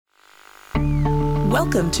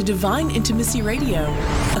Welcome to Divine Intimacy Radio,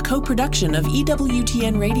 a co-production of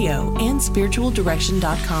EWTN Radio and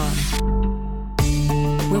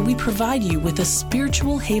SpiritualDirection.com, where we provide you with a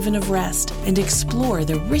spiritual haven of rest and explore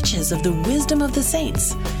the riches of the wisdom of the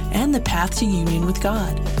saints and the path to union with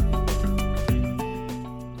God.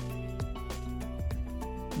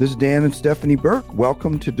 This is Dan and Stephanie Burke.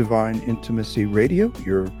 Welcome to Divine Intimacy Radio,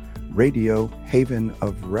 your radio haven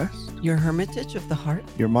of rest. Your hermitage of the heart.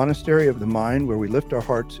 Your monastery of the mind, where we lift our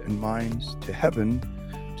hearts and minds to heaven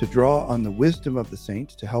to draw on the wisdom of the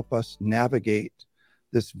saints to help us navigate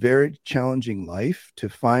this very challenging life, to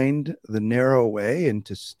find the narrow way and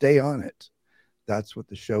to stay on it. That's what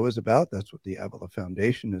the show is about. That's what the Avila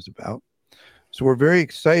Foundation is about. So we're very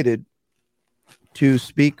excited to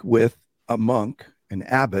speak with a monk, an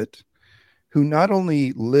abbot, who not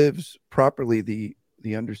only lives properly the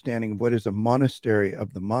understanding of what is a monastery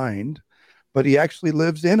of the mind, but he actually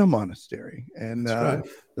lives in a monastery. And right.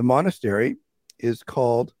 The monastery is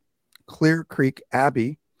called Clear Creek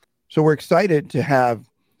Abbey. So we're excited to have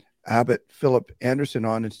Abbot Philip Anderson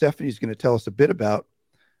on, and Stephanie's going to tell us a bit about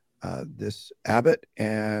this abbot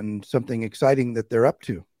and something exciting that they're up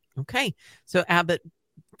to. Okay. So Abbot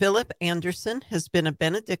Philip Anderson has been a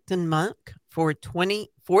Benedictine monk for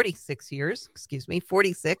 46 years,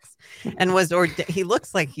 and was ordained. He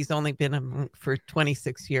looks like he's only been a monk for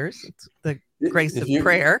 26. Years. It's the grace of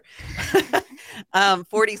prayer.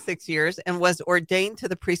 46 years, and was ordained to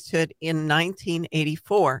the priesthood in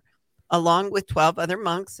 1984, along with 12 other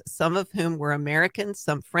monks, some of whom were American,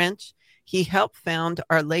 some French. He helped found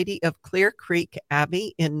Our Lady of Clear Creek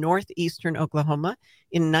Abbey in northeastern Oklahoma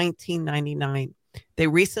in 1999. They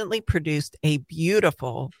recently produced a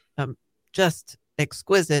beautiful, just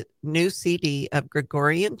exquisite new CD of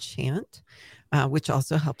Gregorian chant, which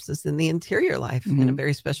also helps us in the interior life in a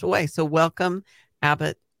very special way. So welcome,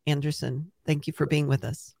 Abbot Anderson. Thank you for being with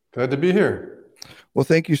us. Glad to be here. Well,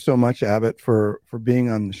 thank you so much, Abbot, for being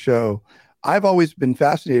on the show. I've always been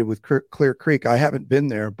fascinated with Clear Creek. I haven't been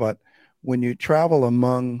there, but when you travel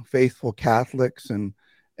among faithful Catholics and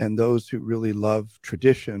those who really love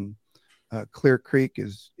tradition, Clear Creek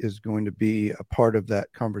is going to be a part of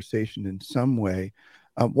that conversation in some way.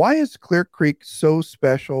 Why is Clear Creek so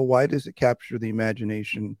special? Why does it capture the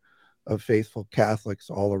imagination of faithful Catholics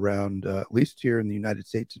all around, at least here in the United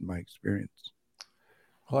States, in my experience?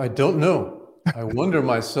 Well, I don't know. I wonder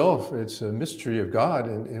myself. It's a mystery of God,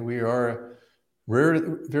 and we are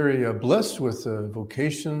very blessed with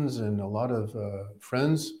vocations and a lot of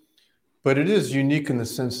friends. But it is unique in the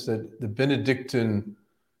sense that the Benedictine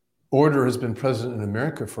order has been present in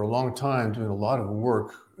America for a long time, doing a lot of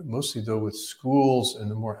work, mostly though with schools and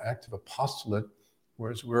a more active apostolate,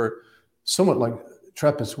 whereas we're somewhat like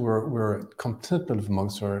Trappists, we're contemplative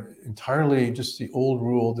monks, are entirely just the old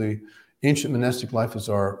rule, the ancient monastic life is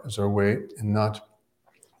our way, and not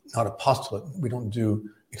apostolate. We don't do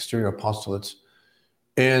exterior apostolates.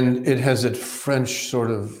 And it has a French sort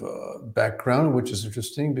of background, which is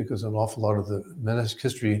interesting because an awful lot of the monastic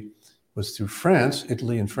history was through France,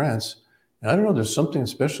 Italy and France. And I don't know, there's something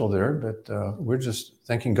special there, but we're just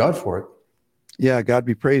thanking God for it. Yeah, God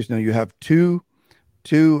be praised. Now you have a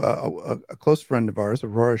close friend of ours,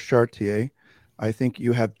 Aurora Chartier. I think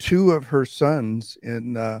you have two of her sons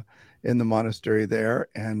in the monastery there,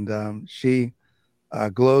 and she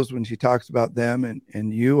glows when she talks about them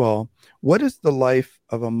and you all. What is the life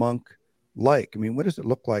of a monk like? I mean, what does it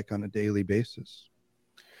look like on a daily basis?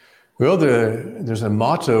 Well, there's a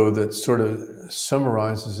motto that sort of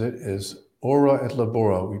summarizes it as ora et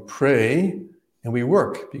labora. We pray and we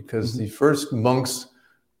work, because the first monks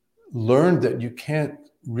learned that you can't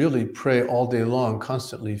really pray all day long,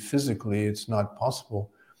 constantly, physically. It's not possible.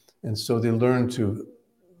 And so they learned to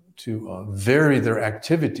vary their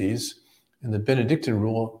activities, and the Benedictine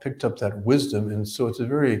rule picked up that wisdom. And so it's a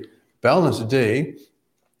very balanced day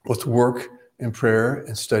with work and prayer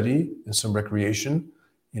and study and some recreation.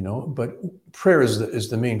 But prayer is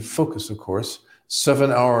the main focus, of course.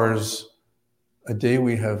 7 hours a day,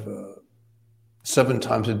 we have 7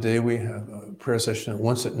 times a day, we have a prayer session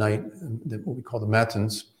once at night, what we call the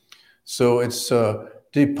matins. So it's a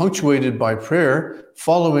day punctuated by prayer,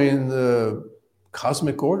 following the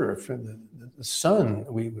cosmic order from the sun.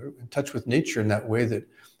 We're in touch with nature in that way, that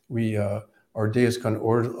our day is kind of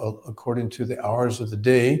ordered according to the hours of the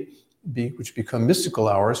day, which become mystical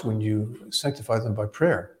hours when you sanctify them by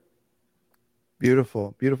prayer.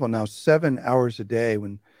 Beautiful, beautiful. Now, 7 hours a day,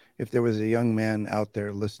 if there was a young man out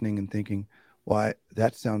there listening and thinking, well,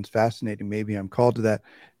 that sounds fascinating, maybe I'm called to that.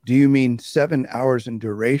 Do you mean 7 hours in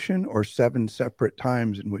duration, or 7 separate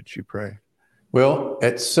times in which you pray? Well,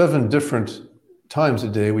 at 7 different times a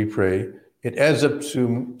day we pray, it adds up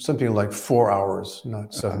to something like 4 hours,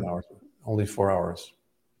 not 7 hours, only 4 hours.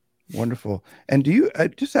 Wonderful. And do you,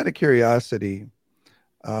 just out of curiosity,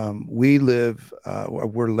 we're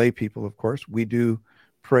lay people, of course. We do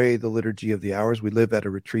pray the Liturgy of the Hours. We live at a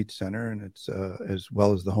retreat center, and it's as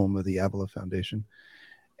well as the home of the Abbot Foundation.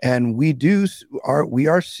 And we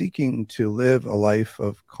are seeking to live a life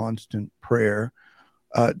of constant prayer.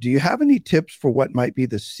 Do you have any tips for what might be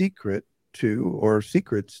the secrets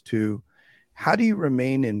to how do you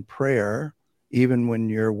remain in prayer even when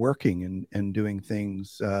you're working and doing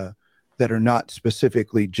things that are not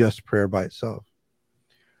specifically just prayer by itself?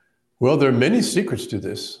 Well, there are many secrets to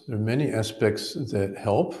this. There are many aspects that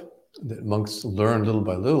help, that monks learn little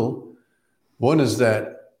by little. One is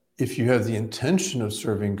that if you have the intention of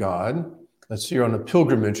serving God, let's say you're on a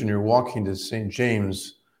pilgrimage and you're walking to St.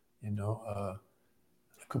 James,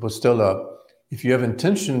 Compostela, if you have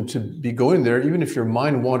intention to be going there, even if your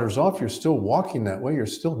mind wanders off, you're still walking that way. You're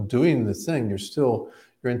still doing the thing. Your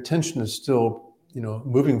intention is still,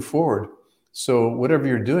 moving forward. So whatever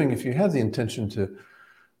you're doing, if you have the intention to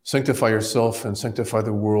sanctify yourself and sanctify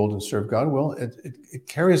the world and serve God, well, it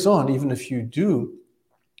carries on, even if you do,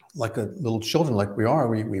 like a little children, like we are,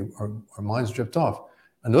 our minds drift off.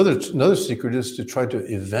 Another secret is to try to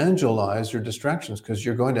evangelize your distractions, because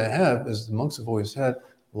you're going to have, as the monks have always had,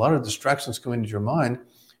 a lot of distractions come into your mind.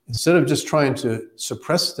 Instead of just trying to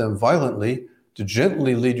suppress them violently, to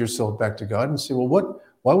gently lead yourself back to God and say, well,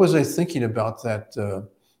 why was I thinking about that,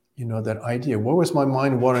 that idea? Where was my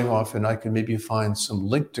mind wandering off? And I could maybe find some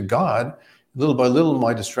link to God. Little by little,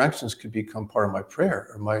 my distractions could become part of my prayer,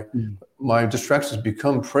 or my distractions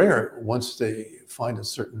become prayer once they find a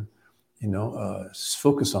certain,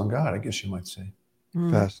 focus on God, I guess you might say.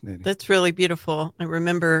 Fascinating. That's really beautiful. I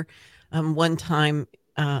remember one time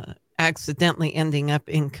accidentally ending up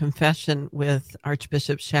in confession with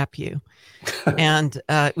Archbishop Chaput. And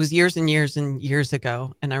it was years and years and years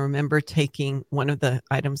ago. And I remember taking one of the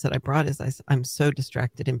items that I brought is I'm so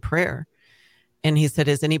distracted in prayer. And he said,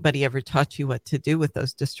 has anybody ever taught you what to do with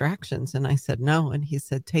those distractions? And I said, no. And he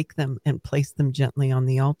said, take them and place them gently on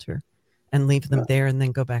the altar and leave them there and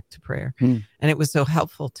then go back to prayer. And it was so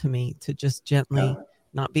helpful to me to just gently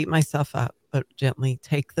not beat myself up, but gently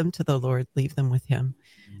take them to the Lord, leave them with him,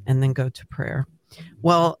 and then go to prayer.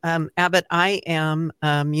 Well, Abbot, I am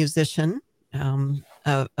a musician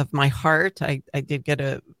of my heart. I did get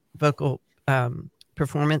a vocal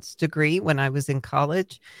performance degree when I was in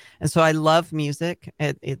college. And so I love music.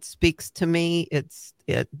 It speaks to me.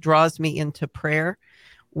 It draws me into prayer.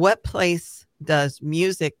 What place does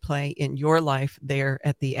music play in your life there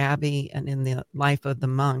at the Abbey and in the life of the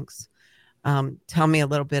monks? Tell me a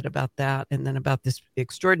little bit about that, and then about this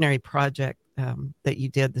extraordinary project that you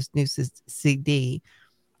did, this new CD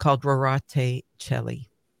called Rorate, Caeli.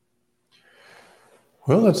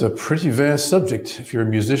 Well, that's a pretty vast subject. If you're a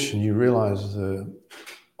musician, you realize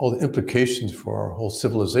all the implications for our whole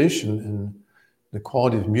civilization, and the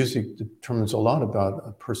quality of music determines a lot about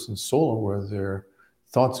a person's soul and where their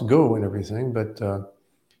thoughts go and everything. But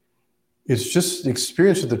it's just the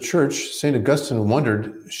experience of the church. St. Augustine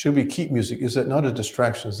wondered, should we keep music? Is that not a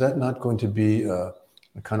distraction? Is that not going to be a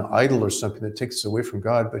kind of idol or something that takes us away from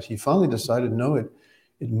God? But he finally decided, no, it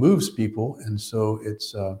moves people. And so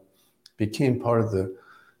it's became part of the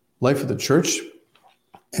life of the church.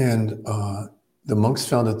 And the monks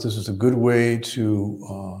found that this was a good way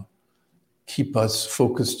to keep us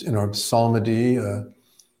focused in our psalmody.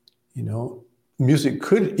 Music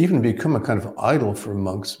could even become a kind of idol for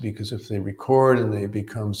monks, because if they record and they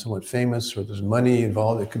become somewhat famous, or there's money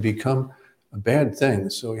involved, it could become a bad thing.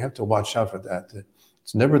 So we have to watch out for that.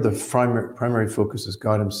 It's never the primary focus is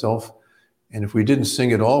God himself. And if we didn't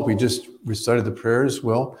sing at all, we just recited the prayers,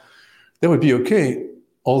 well, that would be okay.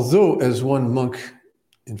 Although, as one monk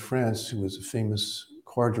in France, who was a famous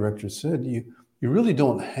choir director, said, you really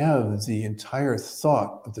don't have the entire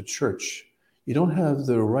thought of the church. You don't have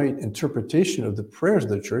the right interpretation of the prayers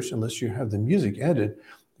of the church unless you have the music added.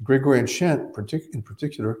 The Gregorian chant, in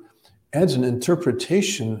particular, adds an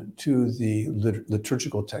interpretation to the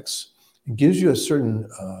liturgical texts. It gives you a certain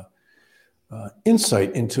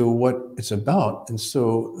insight into what it's about. And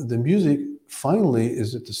so the music finally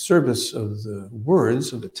is at the service of the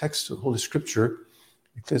words of the text of Holy Scripture,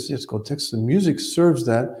 ecclesiastical text. The music serves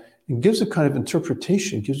that and gives a kind of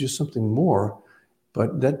interpretation, gives you something more.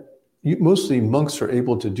 But mostly monks are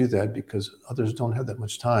able to do that because others don't have that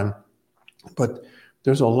much time. But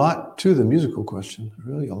there's a lot to the musical question,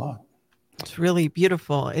 really a lot. It's really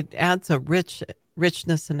beautiful. It adds a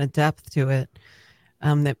richness and a depth to it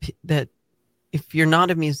that if you're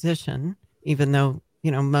not a musician, even though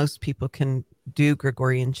most people can do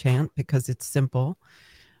Gregorian chant because it's simple.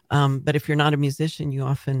 But if you're not a musician, you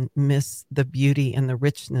often miss the beauty and the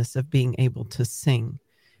richness of being able to sing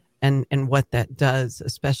and what that does,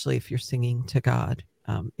 especially if you're singing to God.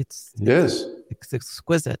 It's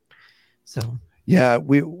exquisite. So, yeah,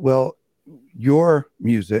 your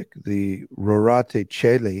music, the Rorate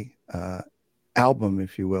Caeli album,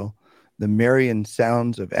 if you will, the Marian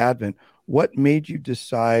Sounds of Advent. What made you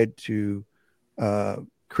decide to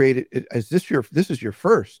create it? This is your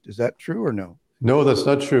first? Is that true or no? No, that's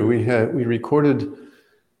not true. We recorded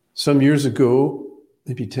some years ago,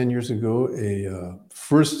 maybe 10 years ago, a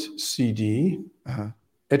first CD,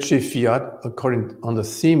 Ecce Fiat, on the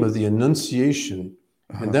theme of the Annunciation.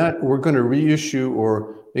 And that we're going to reissue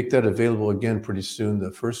or make that available again pretty soon.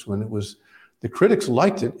 The first one, the critics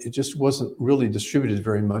liked it. It just wasn't really distributed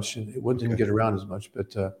very much, and it didn't get around as much.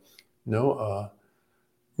 But Rorate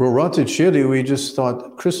Caeli, we just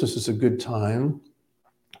thought Christmas is a good time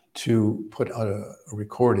to put out a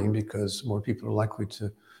recording because more people are likely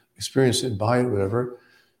to experience it, buy it, whatever.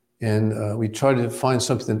 And we tried to find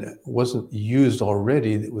something that wasn't used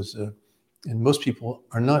already. That was, and most people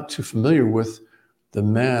are not too familiar with the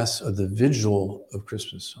Mass or the Vigil of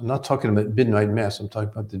Christmas. I'm not talking about midnight Mass. I'm talking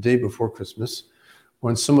about the day before Christmas,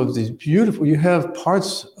 when some of these you have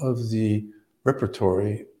parts of the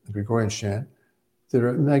repertory, the Gregorian chant, that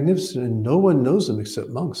are magnificent, and no one knows them except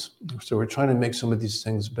monks. So we're trying to make some of these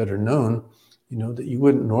things better known, that you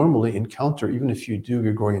wouldn't normally encounter, even if you do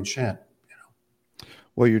Gregorian chant.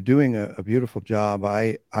 Well, you're doing a beautiful job.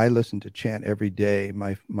 I listen to chant every day.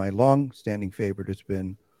 My long-standing favorite has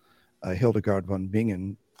been Hildegard von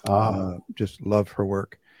Bingen. Just love her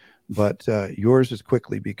work. But yours is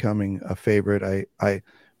quickly becoming a favorite. I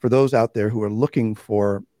for those out there who are looking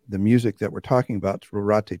for the music that we're talking about,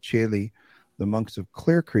 Rorate Caeli, the Monks of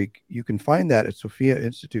Clear Creek, you can find that at Sophia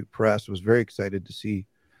Institute Press. I was very excited to see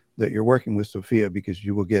that you're working with Sophia because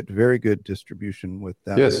you will get very good distribution with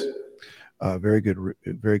that. Yes. Very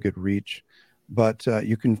good reach. But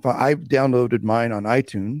you can I've downloaded mine on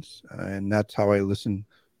iTunes, and that's how I listen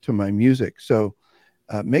to my music. So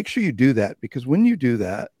make sure you do that, because when you do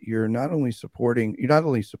that, you're not only supporting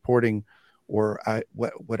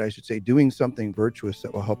what I should say, doing something virtuous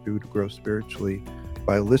that will help you to grow spiritually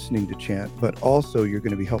by listening to chant, but also you're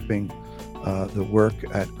going to be helping the work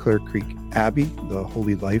at Clear Creek Abbey, the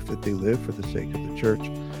holy life that they live for the sake of the church.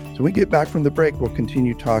 So when we get back from the break, we'll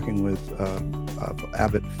continue talking with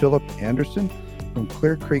Abbot Philip Anderson from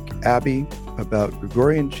Clear Creek Abbey about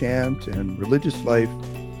Gregorian chant and religious life.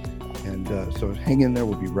 And so hang in there.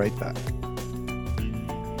 We'll be right back.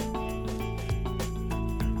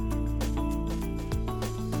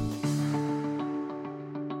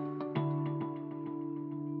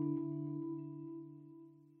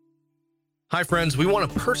 Hi friends, we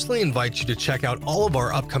want to personally invite you to check out all of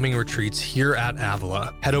our upcoming retreats here at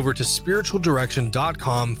Avila. Head over to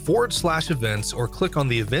spiritualdirection.com/events or click on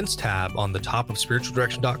the events tab on the top of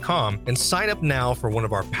spiritualdirection.com and sign up now for one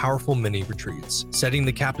of our powerful mini retreats, Setting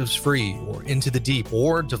the Captives Free or Into the Deep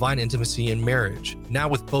or Divine Intimacy in Marriage. Now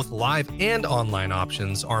with both live and online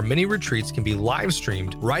options, our mini retreats can be live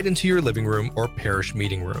streamed right into your living room or parish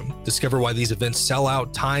meeting room. Discover why these events sell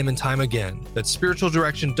out time and time again. That's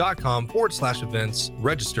spiritualdirection.com/events.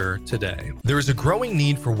 Register today. There is a growing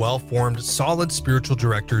need for well-formed, solid spiritual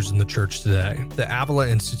directors in the church today. The Avila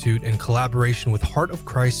Institute, in collaboration with Heart of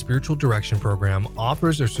Christ Spiritual Direction Program,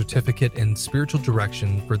 offers a certificate in spiritual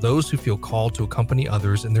direction for those who feel called to accompany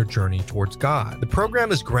others in their journey towards God. The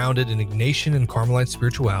program is grounded in Ignatian and Carmelite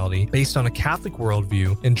spirituality based on a Catholic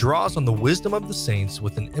worldview and draws on the wisdom of the saints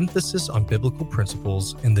with an emphasis on biblical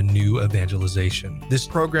principles in the new evangelization. This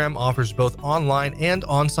program offers both online and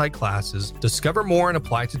on-site classes. Discover more and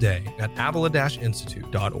apply today at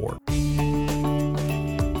avila-institute.org.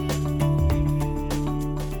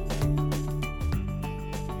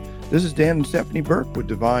 This is Dan and Stephanie Burke with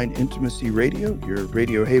Divine Intimacy Radio, your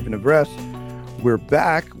radio haven of rest. We're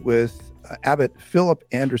back with Abbot Philip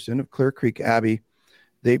Anderson of Clear Creek Abbey.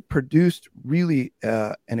 They produced really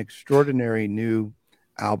an extraordinary new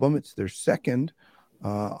album. It's their second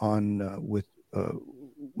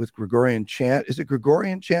with Gregorian chant. Is it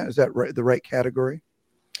Gregorian chant? Is that right, the right category?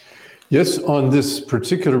 Yes, on this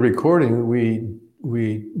particular recording, we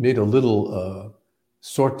made a little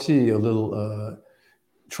sortie, a little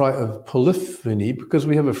try of polyphony, because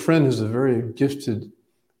we have a friend who's a very gifted,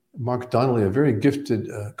 Mark Donnelly, a very gifted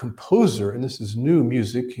composer, and this is new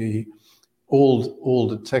music,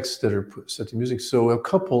 old texts that are set to music. So a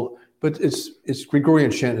couple, but it's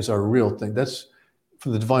Gregorian chant is our real thing. That's for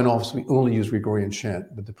the Divine Office, we only use Gregorian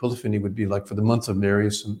chant, but the polyphony would be like for the month of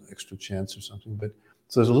Mary, some extra chants or something. But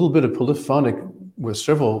So there's a little bit of polyphonic with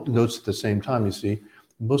several notes at the same time, you see.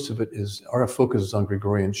 Most of it is, our focus is on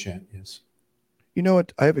Gregorian chant, yes. You know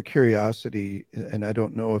what? I have a curiosity, and I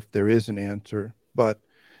don't know if there is an answer, but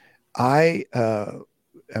I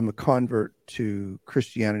am a convert to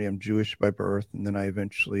Christianity. I'm Jewish by birth, and then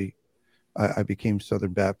I became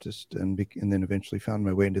Southern Baptist and then eventually found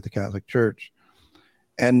my way into the Catholic Church.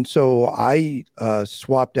 And so I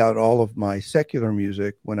swapped out all of my secular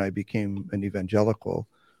music when I became an evangelical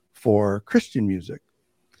for Christian music.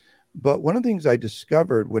 But one of the things I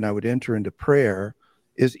discovered when I would enter into prayer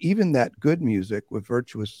is even that good music with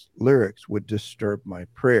virtuous lyrics would disturb my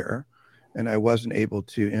prayer, and I wasn't able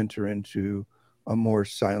to enter into a more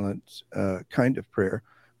silent kind of prayer.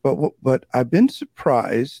 But I've been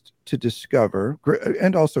surprised to discover,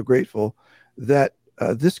 and also grateful, that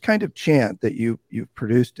this kind of chant that you've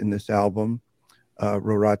produced in this album,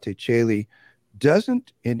 Rorate Caeli,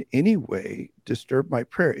 doesn't in any way disturb my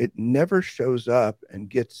prayer. It never shows up and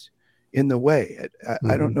gets in the way.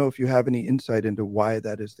 I don't know if you have any insight into why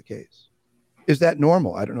that is the case. Is that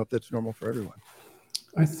normal? I don't know if that's normal for everyone.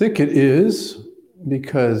 I think it is,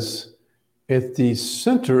 because at the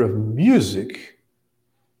center of music,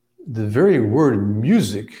 the very word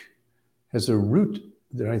music has a root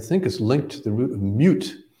that I think is linked to the root of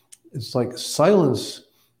mute. It's like silence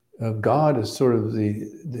of God is sort of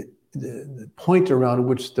the point around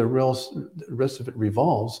which the rest of it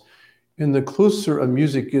revolves. And the closer a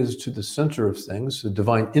music is to the center of things, the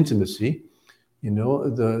divine intimacy,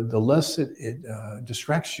 the less it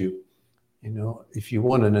distracts you. If you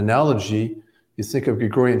want an analogy, you think of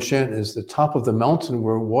Gregorian chant as the top of the mountain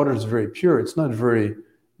where water is very pure. It's not very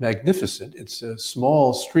magnificent. It's a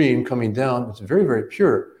small stream coming down. It's very, very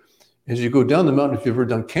pure. As you go down the mountain, if you've ever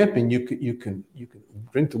done camping, you can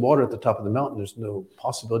drink the water at the top of the mountain. There's no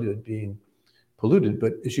possibility of it being polluted.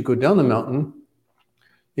 But as you go down the mountain,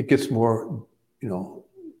 it gets more,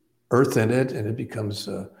 earth in it, and it becomes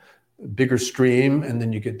a bigger stream. And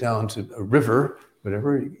then you get down to a river,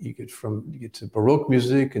 whatever. You get to Baroque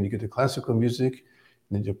music, and you get to classical music.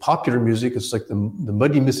 And then your popular music, it's like the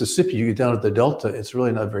muddy Mississippi. You get down at the Delta, it's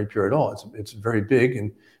really not very pure at all. It's very big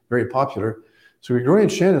and very popular. So Gregorian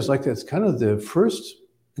chant is like that. It's kind of the first,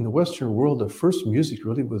 in the Western world, the first music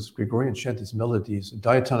really was Gregorian chant, these melodies, a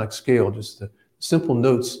diatonic scale, just the simple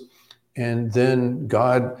notes. And then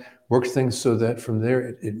God worked things so that from there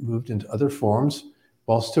it moved into other forms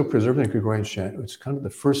while still preserving Gregorian chant. It's kind of the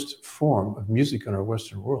first form of music in our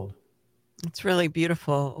Western world. It's really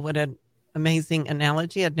beautiful. What an amazing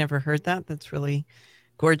analogy. I'd never heard that. That's really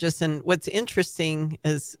gorgeous. And what's interesting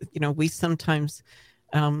is, we sometimes,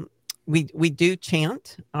 we do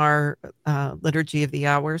chant our Liturgy of the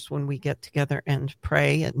Hours when we get together and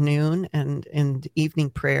pray at noon and in evening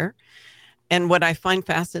prayer. And what I find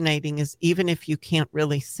fascinating is even if you can't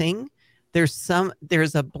really sing, there's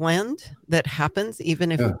a blend that happens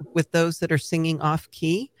even if with those that are singing off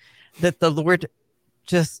key, that the Lord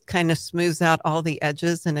just kind of smooths out all the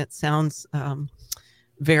edges, and it sounds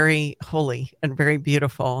very holy and very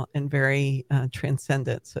beautiful and very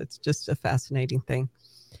transcendent. So it's just a fascinating thing.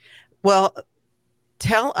 Well,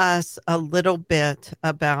 tell us a little bit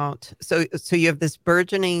about, so you have this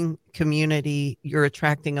burgeoning community, you're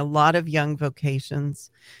attracting a lot of young vocations.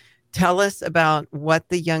 Tell us about what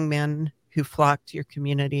the young men who flock to your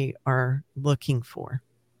community are looking for.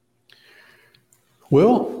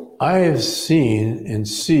 Well, I have seen and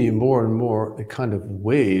see more and more a kind of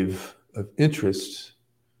wave of interest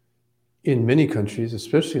in many countries,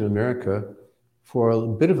 especially in America, for a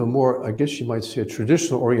bit of a more, I guess you might say, a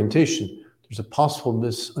traditional orientation. There's a possible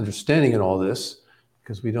misunderstanding in all this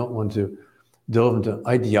because we don't want to delve into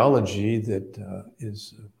ideology that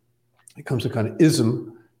becomes a kind of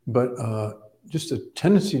ism, but just a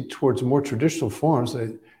tendency towards more traditional forms.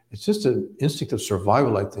 It's just an instinct of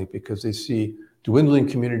survival, I think, because they see dwindling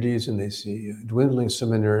communities and they see dwindling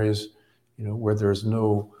seminaries, where there's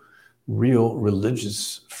no real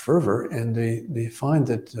religious fervor, and they find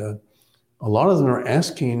that a lot of them are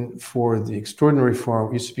asking for the extraordinary form.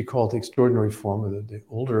 It used to be called the extraordinary form, or the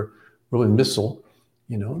older Roman Missal.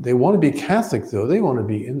 They want to be Catholic, though. They want to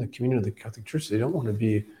be in the community of the Catholic Church. They don't want to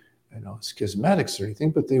be, schismatics or anything,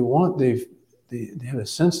 but they have a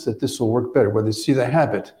sense that this will work better, where they see the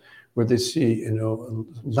habit, where they see,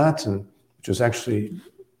 Latin, which was actually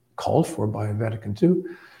called for by Vatican II.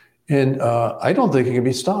 And I don't think it can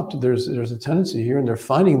be stopped. There's a tendency here, and they're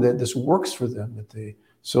finding that this works for them.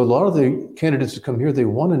 So a lot of the candidates who come here, they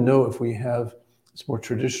want to know if we have this more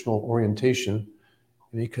traditional orientation,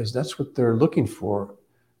 because that's what they're looking for.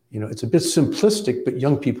 It's a bit simplistic, but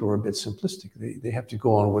young people are a bit simplistic. They have to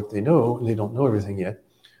go on what they know, and they don't know everything yet.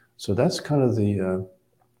 So that's kind of the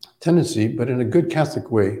tendency, but in a good Catholic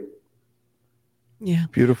way. Yeah.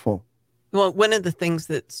 Beautiful. Well, one of the things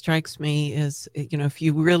that strikes me is, if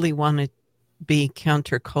you really want to be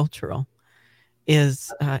countercultural,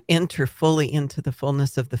 is enter fully into the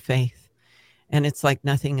fullness of the faith. And it's like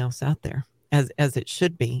nothing else out there, as it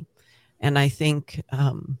should be. And I think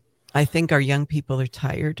our young people are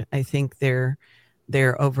tired. I think they're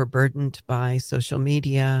overburdened by social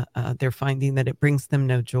media. They're finding that it brings them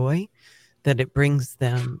no joy, that it brings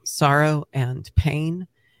them sorrow and pain.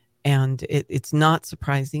 And it's not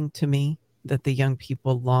surprising to me that the young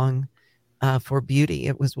people long for beauty.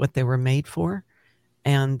 It was what they were made for,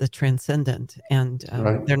 and the transcendent. And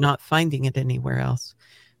Right. They're not finding it anywhere else.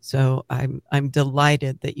 So I'm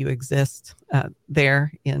delighted that you exist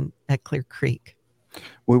there at Clear Creek.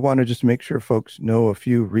 We want to just make sure folks know a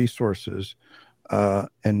few resources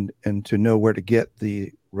and to know where to get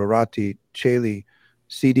the Rorate Caeli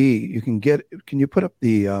CD. Can you put up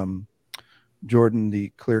the Jordan, the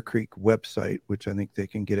Clear Creek website, which I think they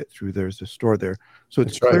can get it through. There's a store there. So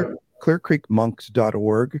it's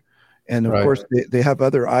clearcreekmonks.org. And of course, they have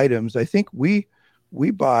other items. I think we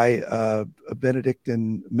buy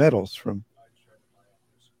Benedictine medals from.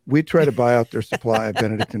 We try to buy out their supply of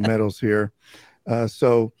Benedictine medals here.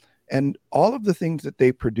 And all of the things that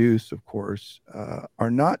they produce, of course,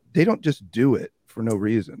 they don't just do it for no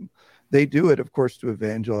reason. They do it, of course, to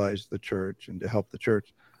evangelize the church and to help the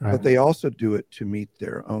church. Right. But they also do it to meet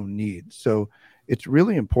their own needs. So it's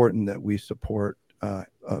really important that we support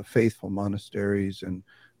faithful monasteries and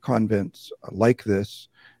convents like this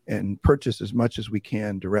and purchase as much as we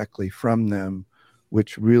can directly from them,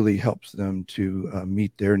 which really helps them to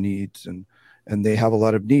meet their needs. And they have a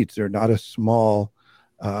lot of needs. They're not a small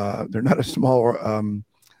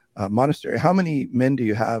monastery. How many men do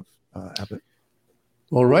you have, Abbot?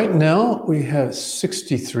 Well, right now we have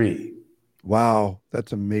 63. Wow,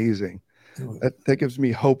 that's amazing. That gives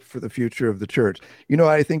me hope for the future of the church.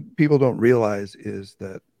 I think people don't realize is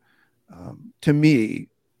that, to me,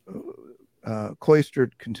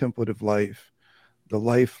 cloistered contemplative life, the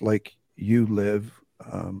life like you live,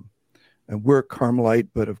 and we're Carmelite,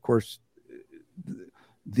 but of course,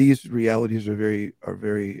 these realities are very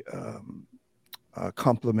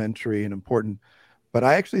complementary and important. But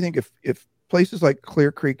I actually think if places like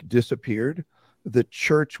Clear Creek disappeared, the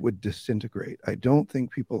church would disintegrate. I don't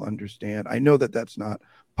think people understand. I know that that's not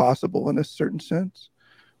possible in a certain sense,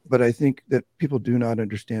 but I think that people do not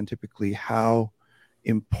understand typically how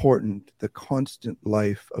important the constant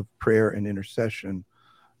life of prayer and intercession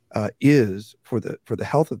is for the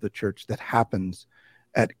health of the church that happens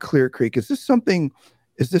at Clear Creek. Is this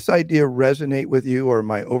idea resonate with you, or am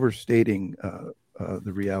I overstating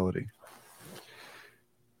the reality?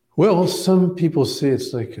 Well, some people say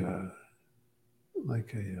it's like a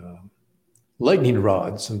lightning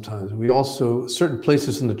rod sometimes. We also, certain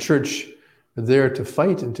places in the church are there to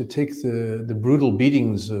fight and to take the brutal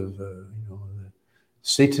beatings of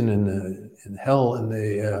Satan and hell, and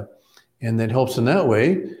that helps in that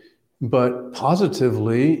way. But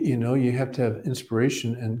positively, you have to have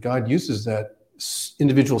inspiration, and God uses that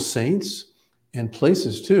individual saints and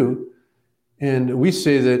places too. And we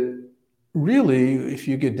say that really, if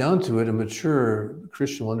you get down to it, a mature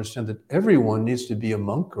Christian will understand that everyone needs to be a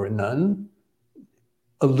monk or a nun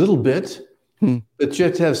a little bit, but you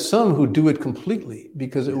have to have some who do it completely,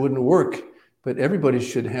 because it wouldn't work. But everybody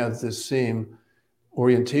should have this same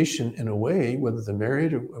orientation in a way, whether they're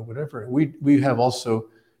married or whatever. We have also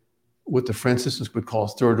what the Franciscans would call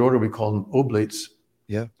third order. We call them oblates.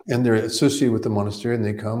 Yeah. And they're associated with the monastery, and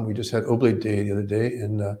they come. We just had Oblate Day the other day,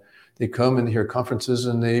 and they come and hear conferences,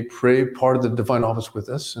 and they pray part of the divine office with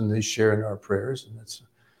us, and they share in our prayers. And it's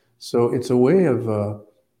a way of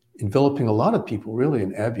enveloping a lot of people, really,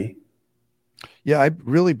 in Abbey. Yeah, I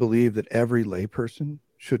really believe that every layperson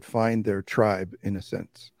should find their tribe, in a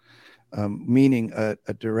sense, meaning a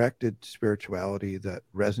directed spirituality that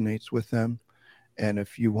resonates with them. And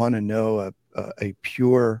if you want to know a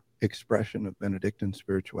pure expression of Benedictine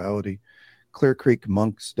spirituality,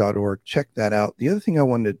 clearcreekmonks.org. Check that out. The other thing I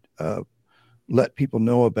wanted to let people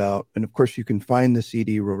know about, and of course you can find the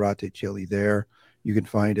CD Rorate Caeli there. You can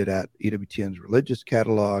find it at EWTN's religious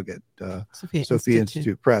catalog at Sophia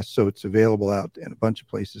Institute Press. So it's available out in a bunch of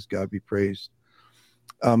places. God be praised.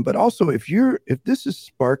 But also, if this is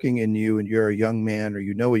sparking in you, and you're a young man, or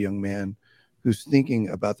a young man who's thinking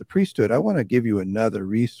about the priesthood, I want to give you another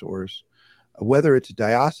resource. Whether it's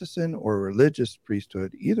diocesan or religious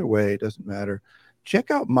priesthood, either way, it doesn't matter.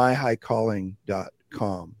 Check out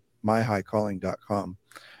myhighcalling.com, myhighcalling.com.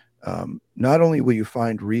 Not only will you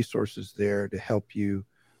find resources there to help you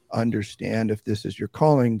understand if this is your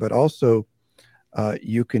calling, but also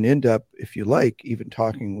you can end up, if you like, even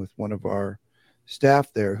talking with one of our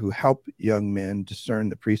staff there who help young men discern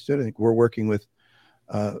the priesthood. I think we're working with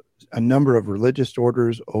a number of religious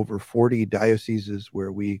orders, over 40 dioceses,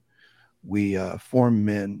 where we form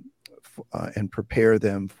men and prepare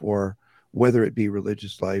them for whether it be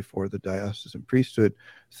religious life or the diocesan priesthood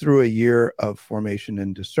through a year of formation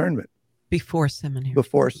and discernment. Before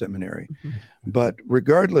seminary. Mm-hmm. But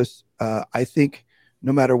regardless, I think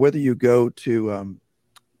no matter whether you go to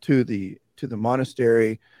the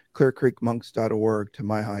monastery, clearcreekmonks.org, to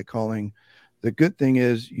My High Calling, the good thing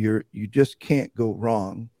is you just can't go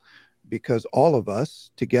wrong, because all of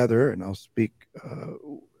us together, and I'll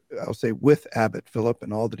say with Abbot Philip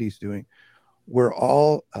and all that he's doing, we're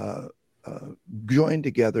all joined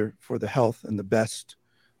together for the health and the best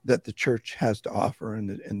that the church has to offer,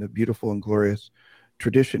 and the beautiful and glorious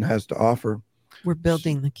tradition has to offer. We're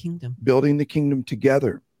building the kingdom. Building the kingdom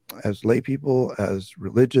together as lay people, as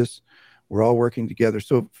religious. We're all working together.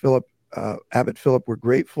 So Philip, Abbot Philip, we're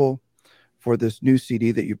grateful for this new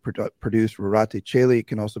CD that you produced, Rorate Caeli. It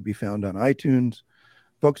can also be found on iTunes.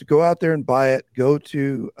 Folks, go out there and buy it. Go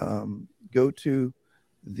to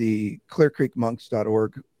the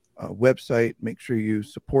clearcreekmonks.org website. Make sure you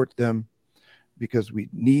support them, because we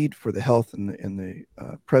need, for the health and the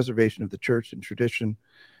preservation of the church and tradition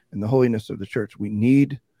and the holiness of the church, we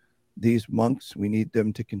need these monks. We need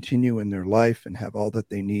them to continue in their life and have all that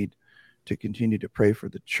they need to continue to pray for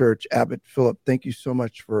the church. Abbot Philip, thank you so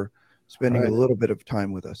much for spending a little bit of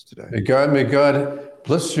time with us today. May God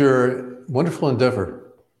bless your wonderful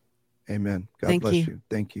endeavor. Amen. God bless you.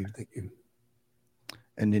 Thank you. Thank you.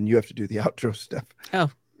 And then you have to do the outro, Steph.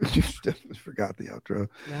 Oh. Steph forgot the outro.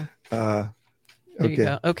 Yeah. Okay. There you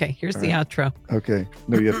go. Okay, here's the outro. Okay.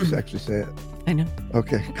 No, you have to actually say it. I know.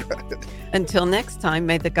 Okay. Until next time,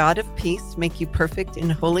 may the God of peace make you perfect in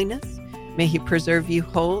holiness. May he preserve you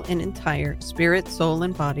whole and entire, spirit, soul,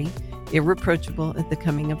 and body, irreproachable at the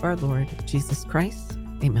coming of our Lord Jesus Christ.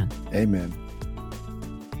 Amen. Amen.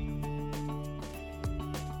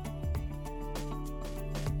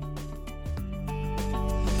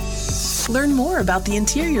 Learn more about the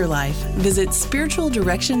interior life. Visit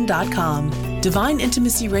spiritualdirection.com. Divine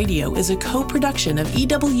Intimacy Radio is a co-production of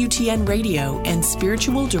EWTN Radio and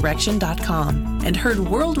spiritualdirection.com, and heard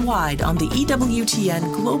worldwide on the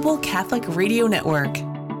EWTN Global Catholic Radio Network.